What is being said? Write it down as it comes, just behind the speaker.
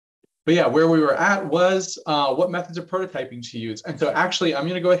But yeah, where we were at was what methods of prototyping to use. And so actually, I'm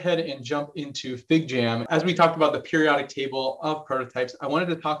going to go ahead and jump into FigJam. As we talked about the periodic table of prototypes, I wanted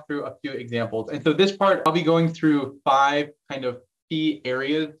to talk through a few examples. And so this part, I'll be going through 5 kind of key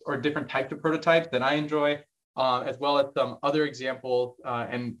areas or different types of prototypes that I enjoy, as well as some other examples.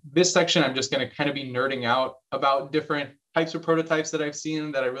 And this section, I'm just going to kind of be nerding out about different types of prototypes that I've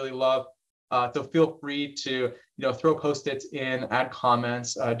seen that I really love. So feel free to throw Post-its in, add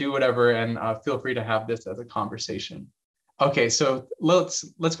comments, do whatever, and feel free to have this as a conversation. Okay, so let's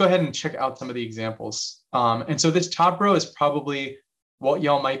go ahead and check out some of the examples. And so this top row is probably what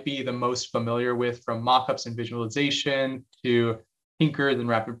y'all might be the most familiar with, from mockups and visualization to tinkers and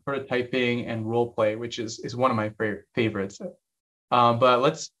rapid prototyping and role play, which is one of my favorites. But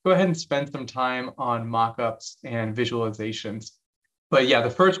let's go ahead and spend some time on mockups and visualizations. But yeah, the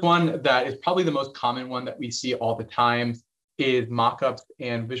first one that is probably the most common one that we see all the time is mockups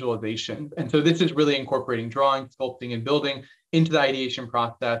and visualization. And so this is really incorporating drawing, sculpting, and building into the ideation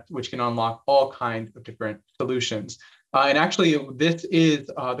process, which can unlock all kinds of different solutions. And actually, this is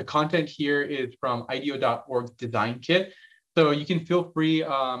the content here is from IDEO.org's design kit. So you can feel free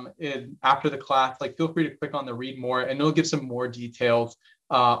after the class, feel free to click on the read more, and it'll give some more details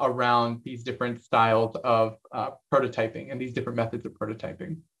around these different styles of prototyping and these different methods of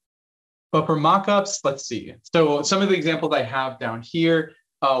prototyping. But for mockups, let's see. So some of the examples I have down here,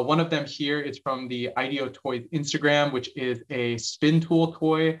 one of them here is from the IDEO Toys Instagram, which is a spin tool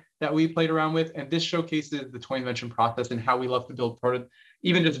toy that we played around with. And this showcases the toy invention process and how we love to build prototypes.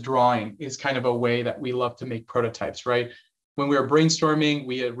 Even just drawing is kind of a way that we love to make prototypes, right? When we were brainstorming,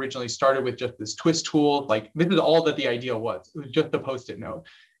 we originally started with just this twist tool. This is all that the idea was. It was just a Post-it note.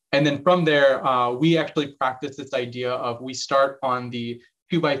 And then from there, we actually practice this idea of we start on the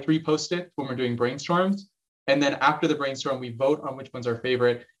 2x3 Post-it when we're doing brainstorms. And then after the brainstorm, we vote on which one's our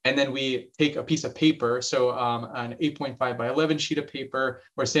favorite. And then we take a piece of paper, so an 8.5 by 11 sheet of paper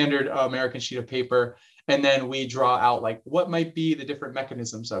or standard American sheet of paper. And then we draw out what might be the different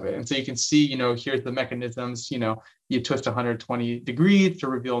mechanisms of it. And so you can see, here's the mechanisms, you twist 120 degrees to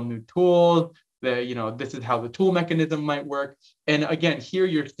reveal new tools. This is how the tool mechanism might work. And again, here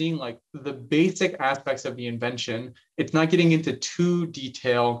you're seeing the basic aspects of the invention. It's not getting into too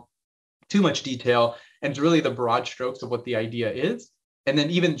much detail. And it's really the broad strokes of what the idea is. And then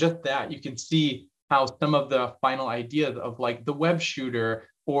even just that, you can see how some of the final ideas of the web shooter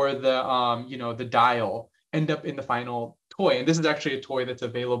or the dial end up in the final toy. And this is actually a toy that's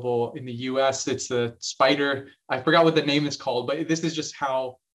available in the US. It's a spider. I forgot what the name is called, but this is just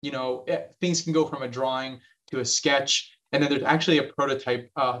how, things can go from a drawing to a sketch. And then there's actually a prototype,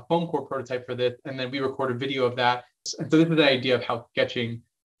 foam core prototype for this. And then we recorded video of that. And so this is the idea of how sketching,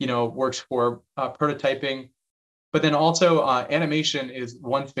 works for prototyping. But then also animation is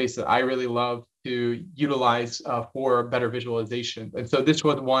one space that I really love to utilize for better visualization. And so this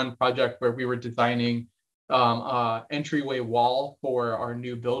was one project where we were designing entryway wall for our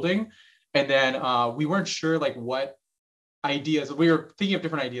new building. And then we weren't sure what ideas, we were thinking of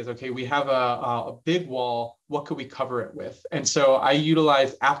different ideas. Okay, we have a big wall, what could we cover it with? And so I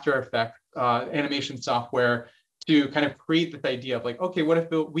utilized After Effects animation software to kind of create this idea of okay, what if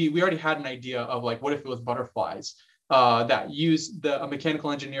we already had an idea of what if it was butterflies that use a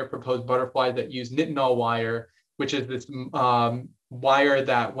mechanical engineer proposed butterflies that use nitinol wire, which is this wire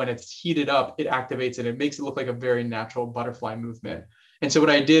that when it's heated up, it activates and it makes it look like a very natural butterfly movement. And so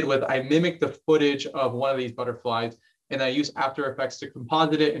what I did was I mimicked the footage of one of these butterflies, and I used After Effects to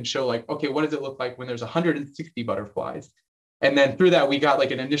composite it and show okay, what does it look like when there's 160 butterflies? And then through that, we got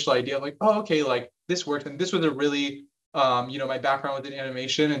an initial idea of oh, okay, this works. And this was a really, my background was in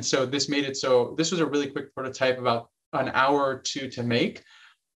animation. And so this made it so this was a really quick prototype, about an hour or two to make.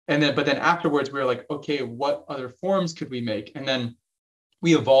 And then, but then afterwards, we were okay, what other forms could we make? And then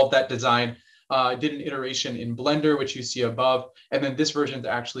we evolved that design, did an iteration in Blender, which you see above. And then this version is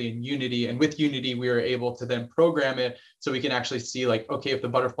actually in Unity. And with Unity, we were able to then program it so we can actually see okay, if the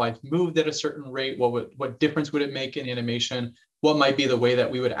butterflies moved at a certain rate, what difference would it make in animation? What might be the way that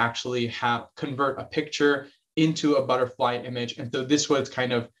we would actually convert a picture into a butterfly image? And so this was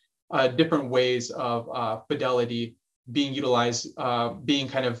kind of different ways of fidelity being utilized, being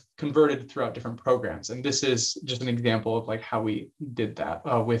kind of converted throughout different programs. And this is just an example of how we did that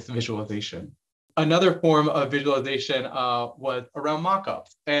with visualization. Another form of visualization was around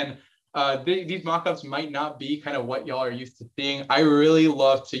mockups. And these mockups might not be kind of what y'all are used to seeing. I really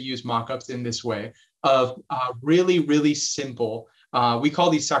love to use mockups in this way of really, really simple. We call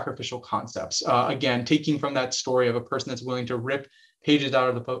these sacrificial concepts. Again, taking from that story of a person that's willing to rip pages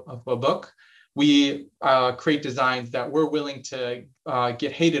out of a book we create designs that we're willing to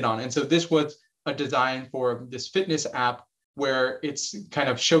get hated on. And so this was a design for this fitness app where it's kind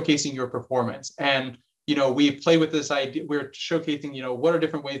of showcasing your performance. And, we play with this idea. We're showcasing, what are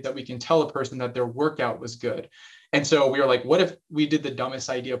different ways that we can tell a person that their workout was good. And so we were like, what if we did the dumbest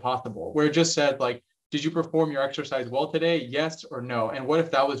idea possible, where it just said like, did you perform your exercise well today? Yes or no? And what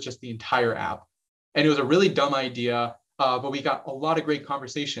if that was just the entire app? And it was a really dumb idea, but we got a lot of great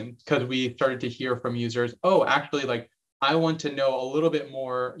conversation because we started to hear from users, oh, actually, like, I want to know a little bit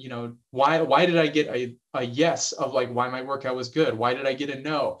more, why did I get a yes of like why my workout was good? Why did I get a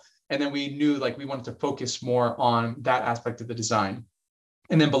no? And then we knew like we wanted to focus more on that aspect of the design.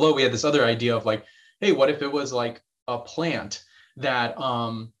 And then below we had this other idea of like, hey, what if it was like a plant that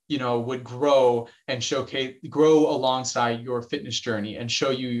would grow and grow alongside your fitness journey and show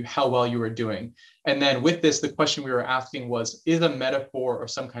you how well you were doing. And then with this, the question we were asking was, is a metaphor or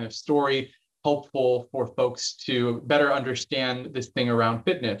some kind of story helpful for folks to better understand this thing around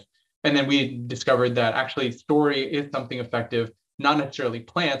fitness? And then we discovered that actually story is something effective, not necessarily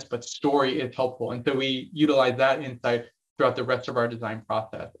plants, but story is helpful. And so we utilize that insight throughout the rest of our design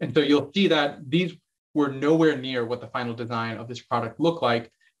process. And so you'll see that these were nowhere near what the final design of this product looked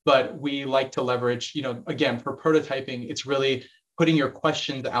like, but we like to leverage, again, for prototyping, it's really putting your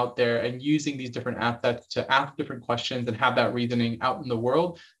questions out there and using these different assets to ask different questions and have that reasoning out in the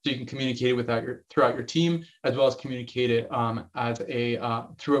world so you can communicate it throughout your team, as well as communicate it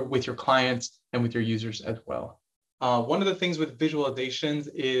with your clients and with your users as well. One of the things with visualizations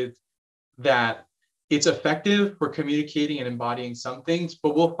is that it's effective for communicating and embodying some things,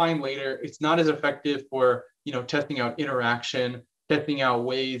 but we'll find later it's not as effective for testing out interaction, testing out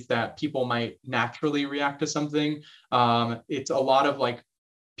ways that people might naturally react to something. It's a lot of like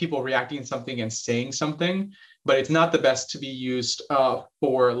people reacting to something and saying something, but it's not the best to be used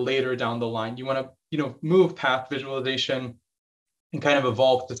for later down the line. You want to move past visualization and kind of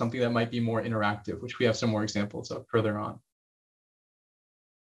evolve to something that might be more interactive, which we have some more examples of further on.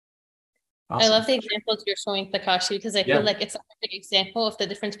 Awesome. I love the examples you're showing, Takashi, because I feel like it's a perfect example of the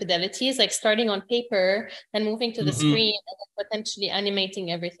different fidelities, like starting on paper and moving to the screen and potentially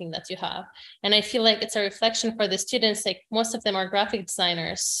animating everything that you have. And I feel like it's a reflection for the students, like most of them are graphic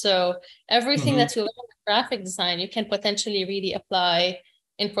designers. So everything that you learn in graphic design, you can potentially really apply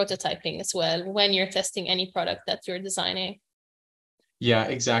in prototyping as well when you're testing any product that you're designing. Yeah,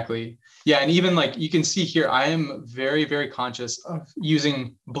 exactly. Yeah, and even like you can see here, I am very, very conscious of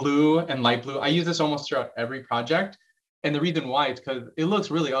using blue and light blue. I use this almost throughout every project. And the reason why is because it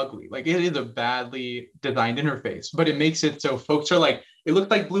looks really ugly. Like it is a badly designed interface, but it makes it so folks are like, it looks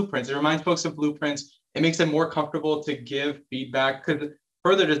like blueprints. It reminds folks of blueprints. It makes them more comfortable to give feedback because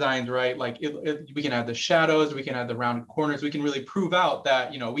further designs, right? Like we can add the shadows, we can add the rounded corners. We can really prove out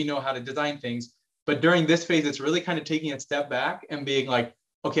that, we know how to design things. But during this phase, it's really kind of taking a step back and being like,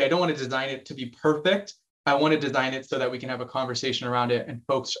 okay, I don't want to design it to be perfect. I want to design it so that we can have a conversation around it and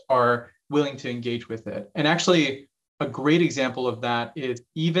folks are willing to engage with it. And actually, a great example of that is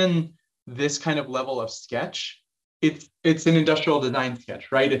even this kind of level of sketch. It's an industrial design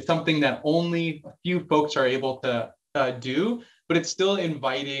sketch, right? It's something that only a few folks are able to do, but it's still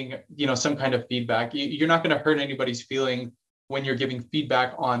inviting, some kind of feedback. You're not going to hurt anybody's feelings when you're giving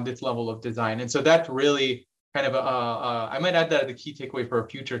feedback on this level of design. And so that's really kind of I might add that as a key takeaway for a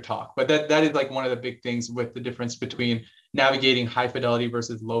future talk, but that is like one of the big things with the difference between navigating high fidelity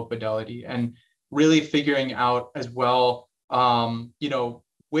versus low fidelity and really figuring out as well,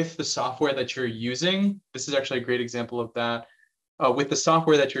 with the software that you're using. This is actually a great example of that. With the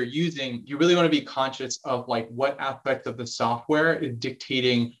software that you're using, you really want to be conscious of like what aspects of the software is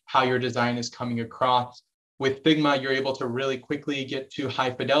dictating how your design is coming across. With Figma, you're able to really quickly get to high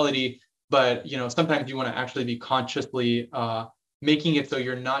fidelity, but sometimes you want to actually be consciously making it so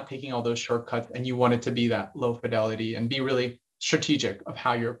you're not taking all those shortcuts and you want it to be that low fidelity and be really strategic of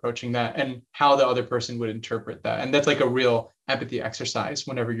how you're approaching that and how the other person would interpret that. And that's like a real empathy exercise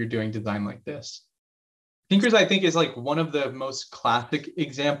whenever you're doing design like this. Thinkers, I think, is like one of the most classic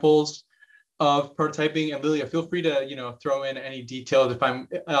examples of prototyping. And Lilia, feel free to throw in any details if I'm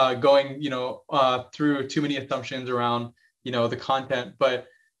going through too many assumptions around the content. But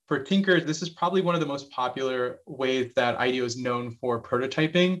for thinkers, this is probably one of the most popular ways that IDEO is known for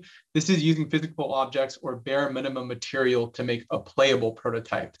prototyping. This is using physical objects or bare minimum material to make a playable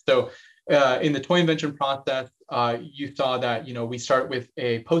prototype. So in the toy invention process, you saw that we start with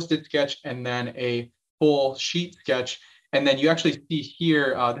a Post-it sketch and then a full sheet sketch. And then you actually see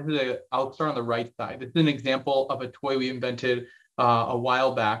here, I'll start on the right side. This is an example of a toy we invented a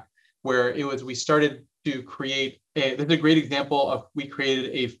while back where we started to create this is a great example of, we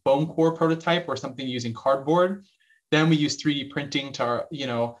created a foam core prototype or something using cardboard. Then we used 3D printing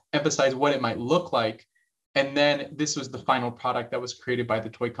to, emphasize what it might look like. And then this was the final product that was created by the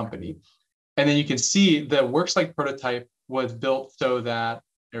toy company. And then you can see the Works Like prototype was built so that,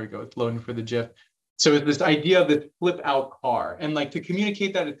 there we go, it's loading for the GIF. So it's this idea of this flip out car, and like to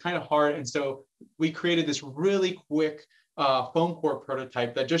communicate that it's kind of hard. And so we created this really quick foam core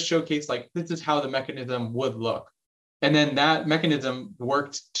prototype that just showcased like, this is how the mechanism would look. And then that mechanism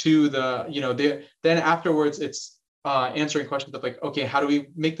worked to the, then afterwards it's answering questions of like, okay, how do we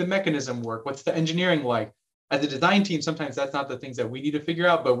make the mechanism work? What's the engineering like? As a design team, sometimes that's not the things that we need to figure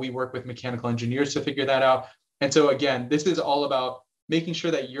out, but we work with mechanical engineers to figure that out. And so again, this is all about making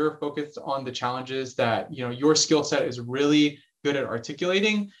sure that you're focused on the challenges that your skill set is really good at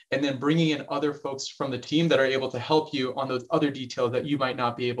articulating, and then bringing in other folks from the team that are able to help you on those other details that you might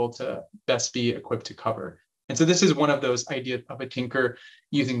not be able to best be equipped to cover. And so this is one of those ideas of a tinker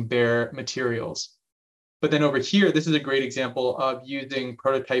using bare materials. But then over here, this is a great example of using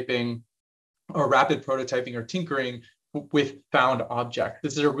prototyping or rapid prototyping or tinkering with found objects.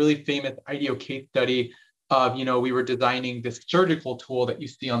 This is a really famous IDEO case study of, we were designing this surgical tool that you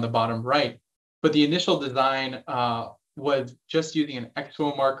see on the bottom right. But the initial design was just using an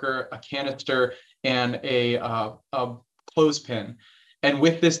expo marker, a canister, and a clothespin. And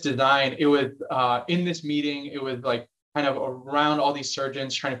with this design, it was in this meeting, it was like kind of around all these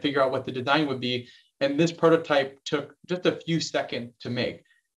surgeons trying to figure out what the design would be. And this prototype took just a few seconds to make.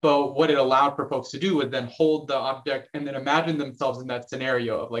 But what it allowed for folks to do was then hold the object and then imagine themselves in that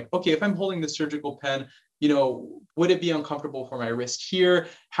scenario of like, okay, if I'm holding the surgical pen, would it be uncomfortable for my wrist here?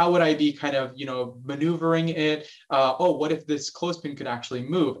 How would I be kind of, maneuvering it? Oh, what if this clothespin could actually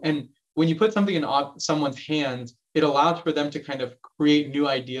move? And when you put something in someone's hands, it allows for them to kind of create new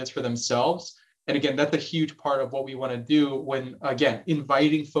ideas for themselves. And again, that's a huge part of what we want to do when, again,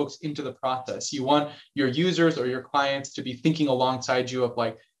 inviting folks into the process. You want your users or your clients to be thinking alongside you of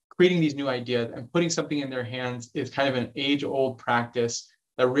like creating these new ideas, and putting something in their hands is kind of an age-old practice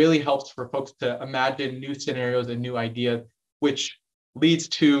that really helps for folks to imagine new scenarios and new ideas, which leads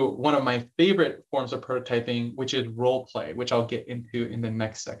to one of my favorite forms of prototyping, which is role play, which I'll get into in the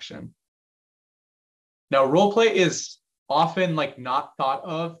next section. Now, role play is often like not thought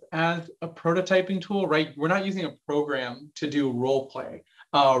of as a prototyping tool, right? We're not using a program to do role play.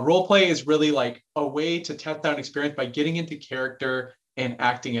 Role play is really like a way to test out an experience by getting into character and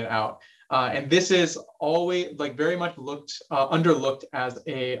acting it out. And this is always like very much underlooked as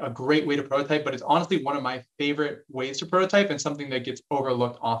a great way to prototype, but it's honestly one of my favorite ways to prototype and something that gets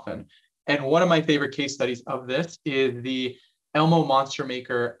overlooked often. And one of my favorite case studies of this is the Elmo Monster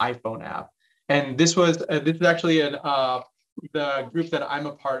Maker iPhone app. And this is actually the group that I'm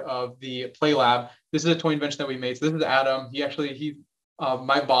a part of, the Play Lab. This is a toy invention that we made. So this is Adam. He's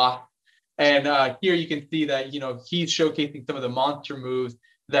my boss. And here you can see that, he's showcasing some of the monster moves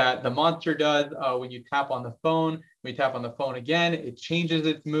that the monster does when you tap on the phone. When you tap on the phone again, it changes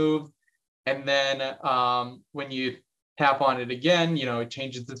its moves. And then when you tap on it again, it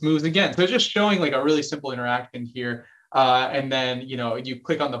changes its moves again. So it's just showing like a really simple interaction here. And then, you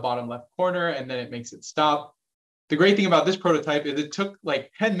click on the bottom left corner and then it makes it stop. The great thing about this prototype is it took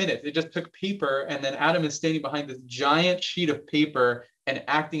like 10 minutes. It just took paper, and then Adam is standing behind this giant sheet of paper and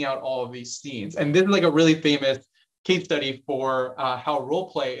acting out all of these scenes. And this is like a really famous case study for how role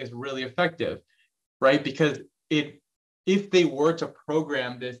play is really effective, right? Because if they were to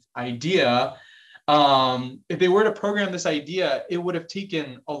program this idea, it would have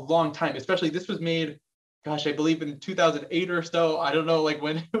taken a long time. Especially this was made, gosh, I believe in 2008 or so. I don't know like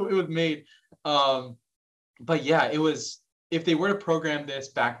when it was made. But yeah, if they were to program this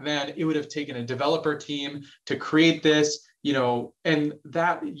back then, it would have taken a developer team to create this, and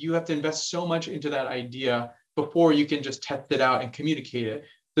that you have to invest so much into that idea before you can just test it out and communicate it.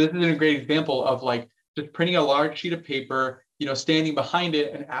 So this is a great example of like just printing a large sheet of paper, standing behind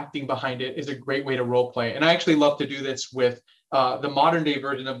it and acting behind it is a great way to role play. And I actually love to do this with the modern day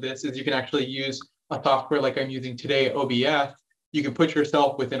version of this is you can actually use a software like I'm using today, OBS. You can put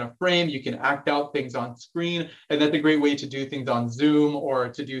yourself within a frame, you can act out things on screen, and that's a great way to do things on Zoom or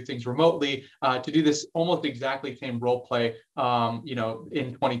to do things remotely, to do this almost exactly same role play,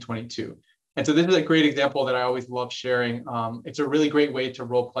 in 2022. And so this is a great example that I always love sharing. It's a really great way to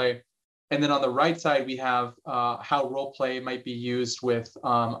role play. And then on the right side, we have how role play might be used with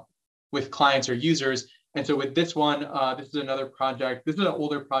clients or users. And so with this one, this is another project. This is an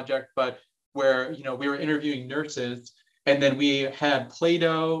older project, but where we were interviewing nurses. And then we had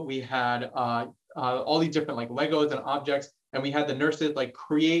Play-Doh, we had all these different like Legos and objects, And we had the nurses like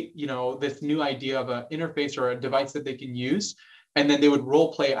create, this new idea of an interface or a device that they can use. And then they would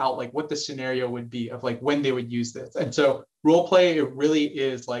role play out like what the scenario would be of like when they would use this. And so role play, it really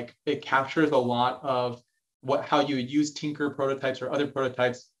is like, it captures a lot of how you would use Tinker prototypes or other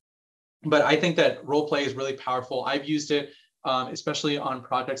prototypes. But I think that role play is really powerful. I've used it, especially on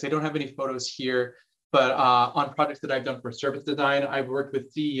projects. I don't have any photos here, but on projects that I've done for service design, I've worked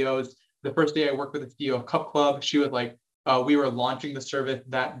with CEOs. The first day I worked with the CEO of Cup Club, she was like, we were launching the service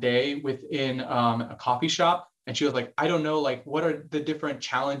that day within a coffee shop. And she was like, I don't know, like, what are the different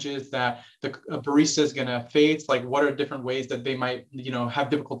challenges that the barista is going to face? Like, what are different ways that they might, have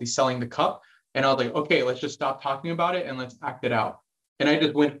difficulty selling the cup? And I was like, okay, let's just stop talking about it and let's act it out. And I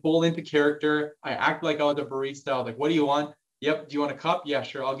just went full into character. I acted like I was a barista. I was like, what do you want? Yep. Do you want a cup? Yeah,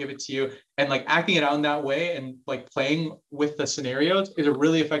 sure. I'll give it to you. And like acting it out in that way and like playing with the scenarios is a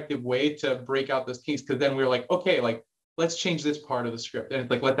really effective way to break out those kinks. Because then we were like, okay, like, let's change this part of the script. And it's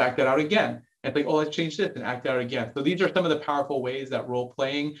like, let's act it out again. And it's like, oh, let's change this and act it out again. So these are some of the powerful ways that role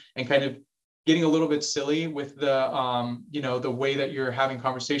playing and kind of getting a little bit silly with the, the way that you're having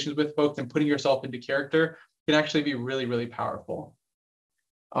conversations with folks and putting yourself into character can actually be really, really powerful.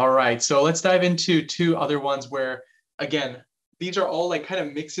 All right, so let's dive into two other ones where, again, these are all like kind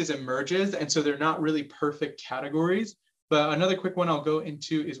of mixes and merges. And so they're not really perfect categories. But another quick one I'll go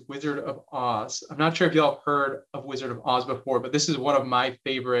into is Wizard of Oz. I'm not sure if y'all have heard of Wizard of Oz before, but this is one of my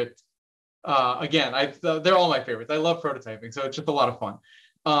favorite. Again, they're all my favorites. I love prototyping, so it's just a lot of fun.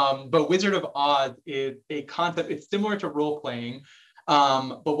 But Wizard of Oz is a concept. It's similar to role playing,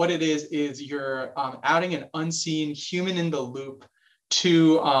 but what it is you're adding an unseen human in the loop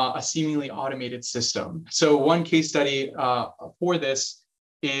to a seemingly automated system. So one case study for this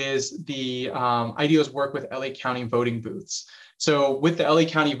is the IDEO's work with LA County voting booths. So with the LA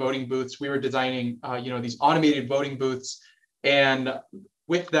County voting booths, we were designing these automated voting booths. And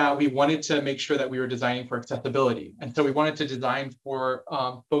with that, we wanted to make sure that we were designing for accessibility. And so we wanted to design for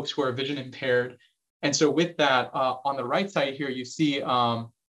folks who are vision impaired. And so with that, on the right side here, you see,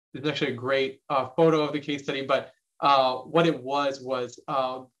 there's actually a great photo of the case study, but what it was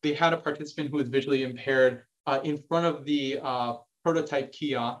they had a participant who was visually impaired in front of the prototype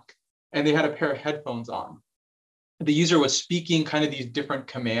kiosk, and they had a pair of headphones on. The user was speaking kind of these different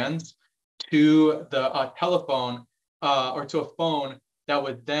commands to the telephone or to a phone that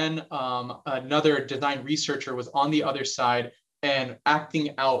would then another design researcher was on the other side and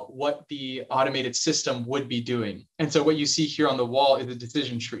acting out what the automated system would be doing. And so what you see here on the wall is a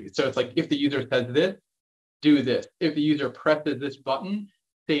decision tree. So it's like, if the user says this, do this. If the user presses this button,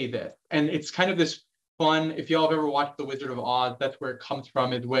 say this. And it's kind of this fun, if y'all have ever watched The Wizard of Oz, that's where it comes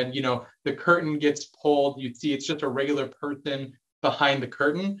from, is when, the curtain gets pulled, you see it's just a regular person behind the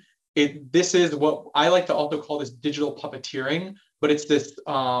curtain. This is what I like to also call this digital puppeteering, but it's this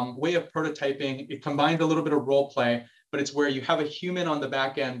way of prototyping. It combines a little bit of role play, but it's where you have a human on the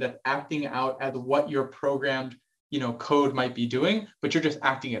back end that's acting out as what your programmed code might be doing, but you're just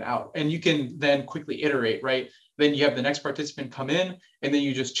acting it out. And you can then quickly iterate, right? Then you have the next participant come in, and then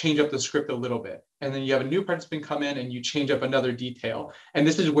you just change up the script a little bit. And then you have a new participant come in and you change up another detail. And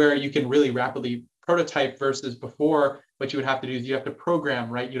this is where you can really rapidly prototype versus before, what you would have to do is you have to program,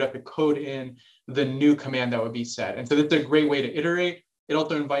 right? You'd have to code in the new command that would be set. And so this is a great way to iterate. It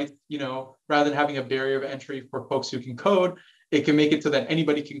also invites, rather than having a barrier of entry for folks who can code, it can make it so that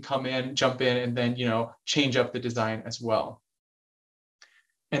anybody can come in, jump in, and then, change up the design as well.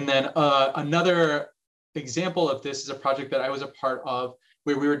 And then another example of this is a project that I was a part of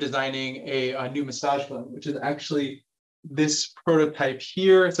where we were designing a new massage gun, which is actually this prototype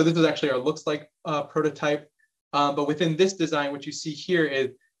here. So this is actually our looks like prototype. But within this design, what you see here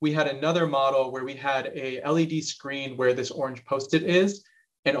is we had another model where we had a LED screen where this orange Post-it is.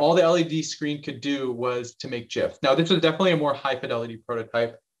 And all the LED screen could do was to make GIFs. Now, this was definitely a more high fidelity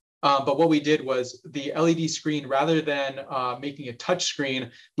prototype. But what we did was the LED screen, rather than making a touch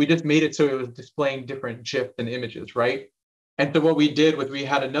screen, we just made it so it was displaying different GIFs and images, right? And so what we did was we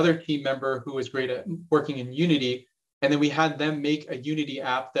had another team member who was great at working in Unity, and then we had them make a Unity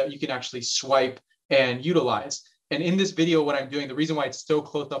app that you can actually swipe and utilize. And in this video, what I'm doing, the reason why it's so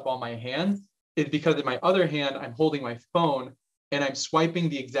close up on my hand is because in my other hand, I'm holding my phone and I'm swiping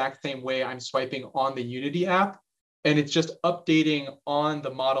the exact same way I'm swiping on the Unity app. And it's just updating on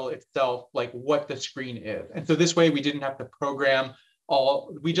the model itself, like what the screen is. And so this way we didn't have to program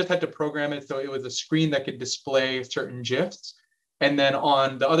we just had to program it so it was a screen that could display certain GIFs. And then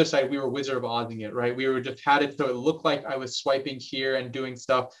on the other side, we were Wizard of Ozing it, right? We were just had it so it looked like I was swiping here and doing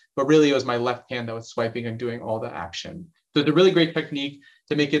stuff, but really it was my left hand that was swiping and doing all the action. So it's a really great technique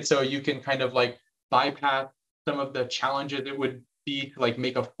to make it so you can kind of like bypass some of the challenges it would be to like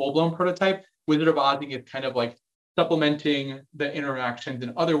make a full-blown prototype, Wizard of Ozzing is kind of like supplementing the interactions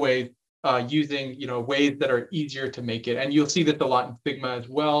in other ways, using, ways that are easier to make it. And you'll see this a lot in Figma as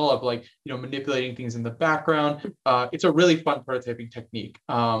well, of like, manipulating things in the background. It's a really fun prototyping technique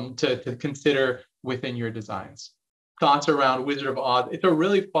to consider within your designs. Thoughts around Wizard of Oz. It's a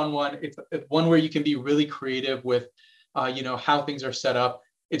really fun one. It's one where you can be really creative with, how things are set up.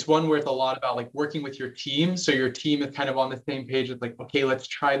 It's one where it's a lot about like working with your team. So your team is kind of on the same page. It's like, okay, let's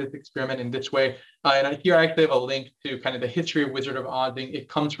try this experiment in this way. And here I actually have a link to kind of the history of Wizard of Ozzing. It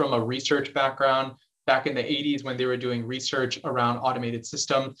comes from a research background back in the 80s when they were doing research around automated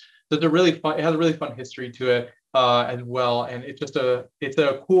systems. So it has a really fun history to it as well. And it's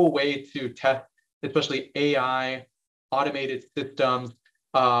a cool way to test, especially AI, automated systems,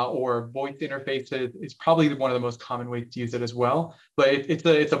 or voice interfaces is probably one of the most common ways to use it as well. But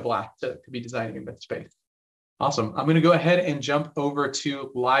it's a blast to be designing in that space. Awesome. I'm going to go ahead and jump over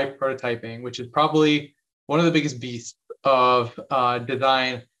to live prototyping, which is probably one of the biggest beasts of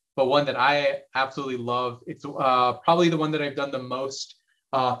design, but one that I absolutely love. It's probably the one that I've done the most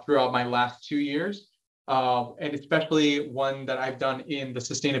throughout my last 2 years, and especially one that I've done in the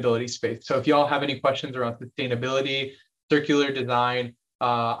sustainability space. So if y'all have any questions around sustainability, circular design,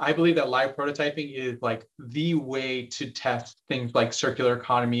 I believe that live prototyping is like the way to test things like circular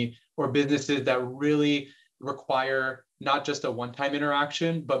economy or businesses that really require not just a one-time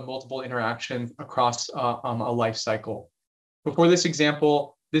interaction, but multiple interactions across a life cycle. Before this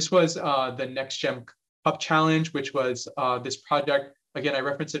example, this was the Next Gen Cup Challenge, which was this project. Again, I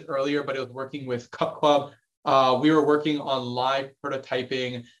referenced it earlier, but it was working with Cup Club. We were working on live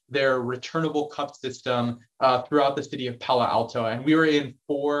prototyping their returnable cup system throughout the city of Palo Alto. And we were in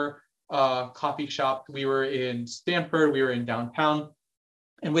 4 coffee shops. We were in Stanford, we were in downtown.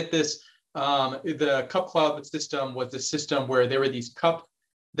 And with this, the Cup Club system was a system where there were these cups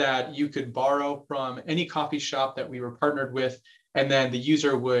that you could borrow from any coffee shop that we were partnered with. And then the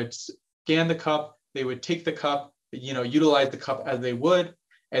user would scan the cup, they would take the cup, utilize the cup as they would,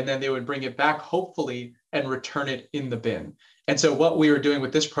 and then they would bring it back, hopefully, and return it in the bin. And so what we were doing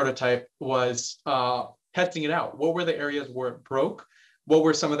with this prototype was testing it out. What were the areas where it broke? What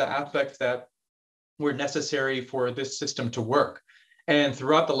were some of the aspects that were necessary for this system to work? And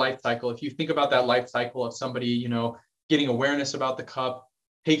throughout the life cycle, if you think about that life cycle of somebody, getting awareness about the cup,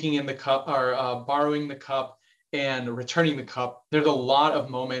 taking in the cup, or borrowing the cup and returning the cup, there's a lot of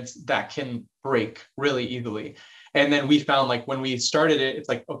moments that can break really easily. And then we found, like, when we started it, it's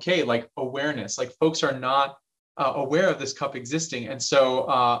like, okay, like awareness, like folks are not aware of this cup existing. And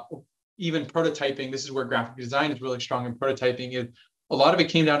so even prototyping, this is where graphic design is really strong in prototyping, is a lot of it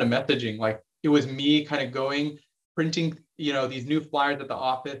came down to messaging. Like, it was me kind of going, printing, these new flyers at the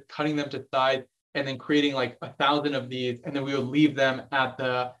office, cutting them to size, and then creating like 1,000 of these. And then we would leave them at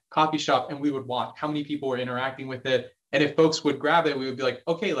the coffee shop and we would watch how many people were interacting with it. And if folks would grab it, we would be like,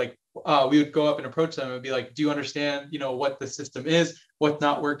 okay, like we would go up and approach them and be like, do you understand, what the system is, what's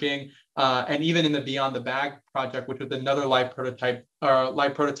not working? And even in the Beyond the Bag project, which was another live pilot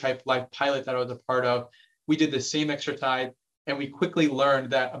that I was a part of, we did the same exercise. And we quickly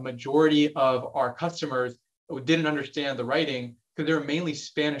learned that a majority of our customers didn't understand the writing because they were mainly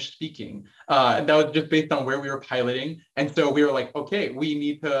Spanish speaking. And that was just based on where we were piloting. And so we were like, okay, we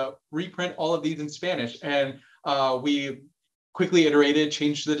need to reprint all of these in Spanish. And we quickly iterated,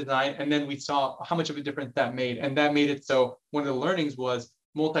 changed the design, and then we saw how much of a difference that made. And that made it so one of the learnings was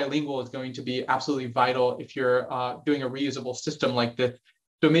multilingual is going to be absolutely vital if you're doing a reusable system like this.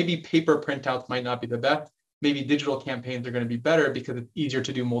 So maybe paper printouts might not be the best. Maybe digital campaigns are going to be better because it's easier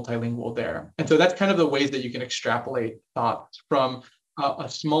to do multilingual there. And so that's kind of the ways that you can extrapolate thoughts from a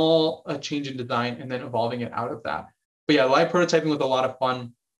small change in design and then evolving it out of that. But yeah, live prototyping was a lot of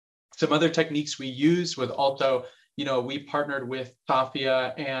fun. Some other techniques we used was also, we partnered with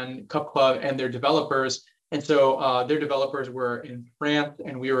Safia and Cup Club and their developers. And so their developers were in France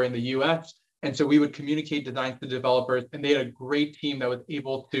and we were in the US. And so we would communicate designs to developers, and they had a great team that was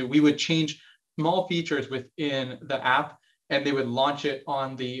able to, we would change small features within the app, and they would launch it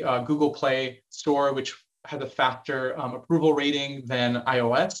on the Google Play Store, which has a faster approval rating than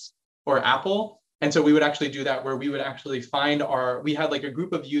iOS or Apple. And so we would actually do that, where we would actually find we had like a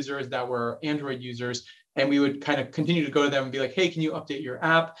group of users that were Android users, and we would kind of continue to go to them and be like, hey, can you update your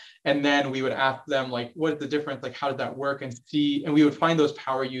app? And then we would ask them, like, what is the difference? Like, how does that work? And we would find those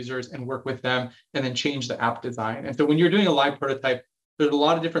power users and work with them and then change the app design. And so when you're doing a live prototype, there's a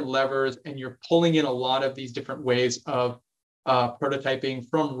lot of different levers, and you're pulling in a lot of these different ways of prototyping,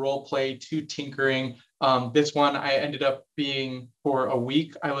 from role play to tinkering. This one, I ended up being, for a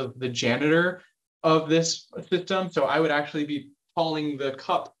week, I was the janitor of this system. So I would actually be calling the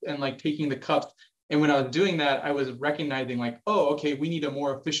cups and like taking the cups. And when I was doing that, I was recognizing like, oh, okay, we need a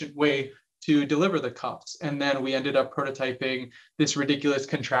more efficient way to deliver the cups. And then we ended up prototyping this ridiculous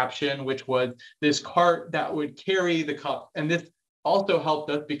contraption, which was this cart that would carry the cup. And this also helped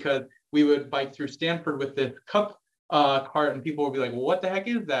us because we would bike through Stanford with this cup cart, and people would be like, well, what the heck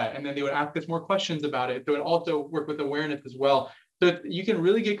is that? And then they would ask us more questions about it. So it also worked with awareness as well. So you can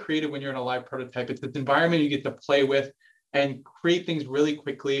really get creative when you're in a live prototype. It's this environment you get to play with and create things really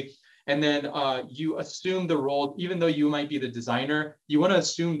quickly. And then you assume the role, even though you might be the designer, you want to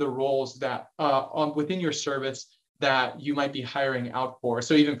assume the roles that within your service that you might be hiring out for.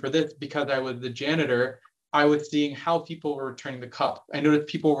 So even for this, because I was the janitor, I was seeing how people were returning the cup. I noticed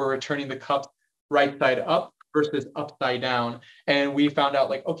people were returning the cup right side up versus upside down. And we found out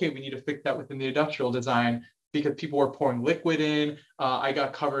like, okay, we need to fix that within the industrial design because people were pouring liquid in. I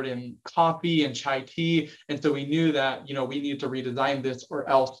got covered in coffee and chai tea. And so we knew that, you know, we needed to redesign this or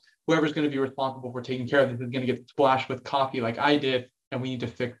else whoever's going to be responsible for taking care of this is going to get splashed with coffee like I did, and we need to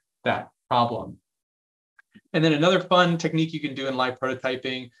fix that problem. And then another fun technique you can do in live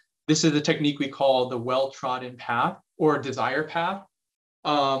prototyping, this is a technique we call the well-trodden path or desire path.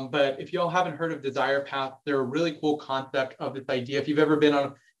 But if y'all haven't heard of desire path, they're a really cool concept of this idea. If you've ever been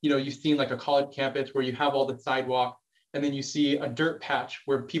on, you know, you've seen like a college campus where you have all the sidewalk and then you see a dirt patch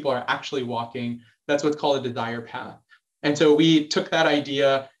where people are actually walking, that's what's called a desire path. And so we took that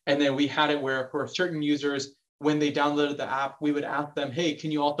idea and then we had it where for certain users, when they downloaded the app, we would ask them, hey,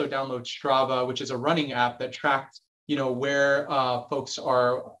 can you also download Strava, which is a running app that tracks, you know, where folks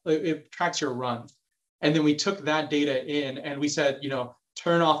are, it tracks your runs. And then we took that data in and we said, you know,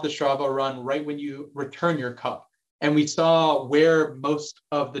 turn off the Strava run right when you return your cup. And we saw where most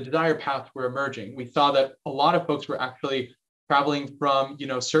of the desire paths were emerging. We saw that a lot of folks were actually traveling from, you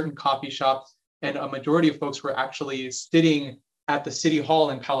know, certain coffee shops, and a majority of folks were actually sitting at the city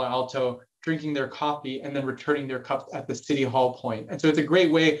hall in Palo Alto, drinking their coffee and then returning their cups at the city hall point. And so it's a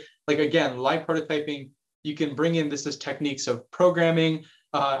great way, like again, live prototyping, you can bring in this as techniques of programming.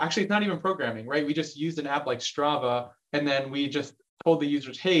 Actually, it's not even programming, right? We just used an app like Strava, and then we just told the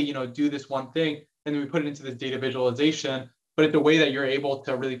users, hey, you know, do this one thing. And then we put it into this data visualization, but it's a way that you're able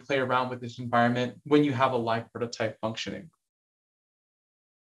to really play around with this environment when you have a live prototype functioning.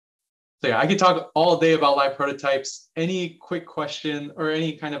 So yeah, I could talk all day about live prototypes. Any quick question or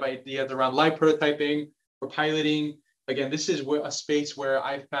any kind of ideas around live prototyping or piloting? Again, this is a space where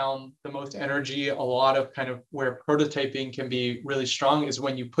I found the most energy. A lot of kind of where prototyping can be really strong is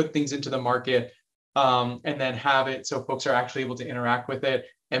when you put things into the market and then have it so folks are actually able to interact with it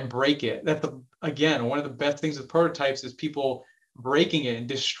and break it. That's again, one of the best things with prototypes is people breaking it and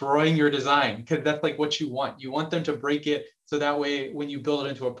destroying your design, because that's like what you want. You want them to break it so that way when you build it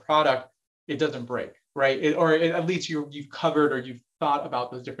into a product, it doesn't break, right? At least you've covered or you've thought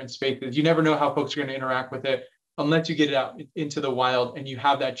about those different spaces. You never know how folks are going to interact with it unless you get it out into the wild and you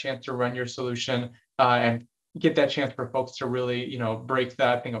have that chance to run your solution and get that chance for folks to really, you know, break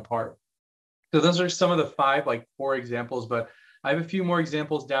that thing apart. So those are some of the four examples, but I have a few more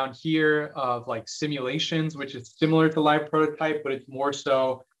examples down here of like simulations, which is similar to live prototype, but it's more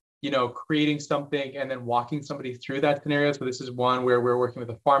so, you know, creating something and then walking somebody through that scenario. So this is one where we're working with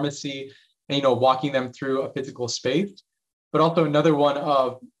a pharmacy and, you know, walking them through a physical space, but also another one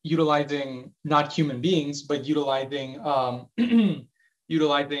of utilizing not human beings, but utilizing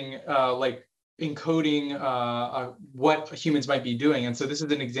like encoding what humans might be doing. And so this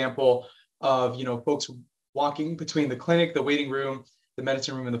is an example of, you know, folks walking between the clinic, the waiting room, the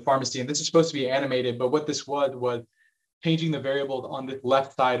medicine room, and the pharmacy. And this is supposed to be animated, but what this was changing the variables on the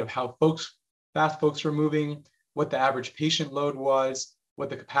left side of how fast folks were moving, what the average patient load was, what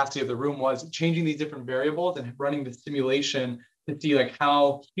the capacity of the room was, changing these different variables and running the simulation to see like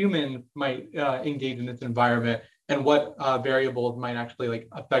how humans might engage in this environment and what variables might actually like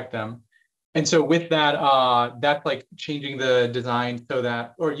affect them. And so with that, that's like changing the design so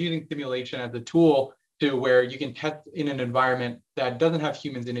that, or using simulation as a tool to where you can test in an environment that doesn't have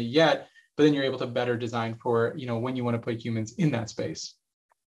humans in it yet, but then you're able to better design for, you know, when you want to put humans in that space.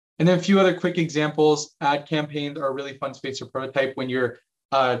 And then a few other quick examples. Ad campaigns are a really fun space to prototype when you're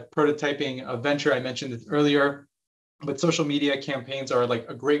prototyping a venture. I mentioned this earlier, but social media campaigns are like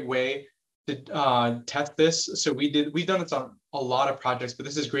a great way to test this. So we've done this on a lot of projects, but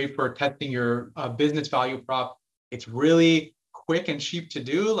this is great for testing your business value prop. It's really quick and cheap to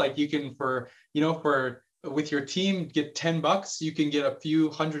do. Like you can, with your team, get $10, you can get a few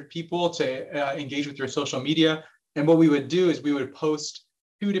hundred people to engage with your social media. And what we would do is we would post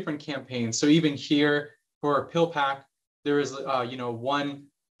 2 different campaigns. So even here for PillPack, there is, one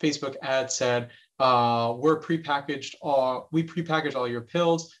Facebook ad said, we prepackaged all your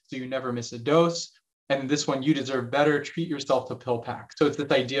pills so you never miss a dose. And this one, you deserve better, treat yourself to pill pack. So it's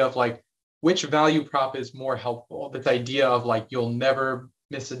this idea of like, which value prop is more helpful? This idea of like, you'll never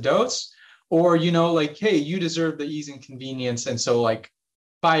miss a dose, or, like, hey, you deserve the ease and convenience. And so like,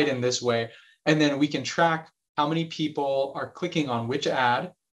 buy it in this way. And then we can track how many people are clicking on which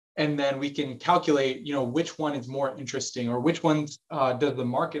ad. And then we can calculate, which one is more interesting, or which ones does the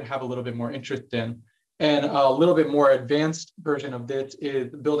market have a little bit more interest in. And a little bit more advanced version of this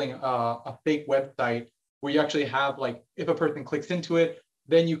is building a fake website where you actually have like, if a person clicks into it,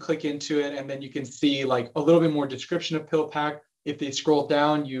 then you click into it, and then you can see like a little bit more description of PillPack. If they scroll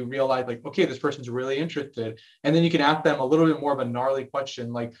down, you realize like, okay, this person's really interested. And then you can ask them a little bit more of a gnarly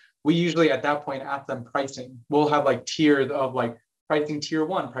question. Like we usually at that point ask them pricing. We'll have like tiers of like pricing tier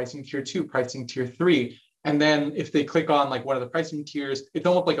 1, pricing tier 2, pricing tier 3. And then if they click on like one of the pricing tiers, it's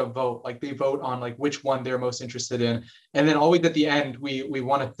almost like a vote, like they vote on like which one they're most interested in. And then always at the end, we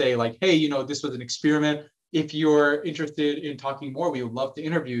want to say like, hey, this was an experiment. If you're interested in talking more, we would love to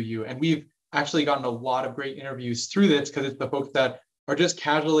interview you. And we've actually gotten a lot of great interviews through this, because it's the folks that are just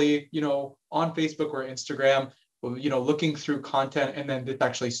casually, on Facebook or Instagram, looking through content, and then this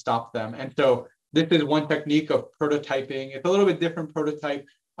actually stopped them. And so this is one technique of prototyping. It's a little bit different prototype,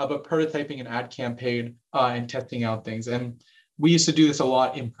 but prototyping an ad campaign and testing out things. And we used to do this a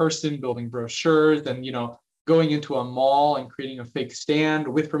lot in person, building brochures and, going into a mall and creating a fake stand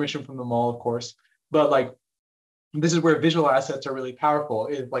with permission from the mall, of course. But like, this is where visual assets are really powerful.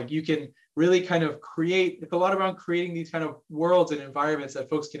 Is like you can really kind of create, it's a lot around creating these kind of worlds and environments that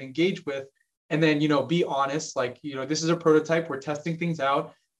folks can engage with. And then, be honest, like, this is a prototype, we're testing things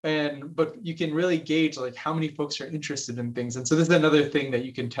out. But you can really gauge like how many folks are interested in things. And so this is another thing that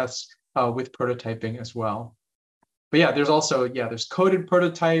you can test with prototyping as well. But yeah, there's also, there's coded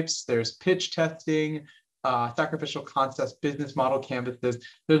prototypes, there's pitch testing, sacrificial concepts, business model canvases.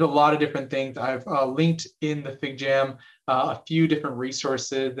 There's a lot of different things. I've linked in the FigJam a few different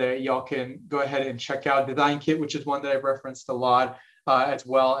resources that y'all can go ahead and check out. Design Kit, which is one that I've referenced a lot, as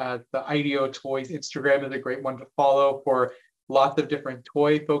well as the IDEO Toys Instagram is a great one to follow for lots of different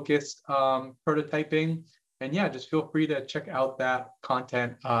toy-focused prototyping. And yeah, just feel free to check out that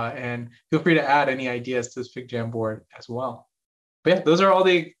content and feel free to add any ideas to this FigJam board as well. But yeah, those are all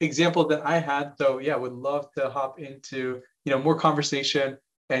the examples that I had. So yeah, would love to hop into more conversation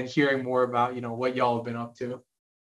and hearing more about what y'all have been up to.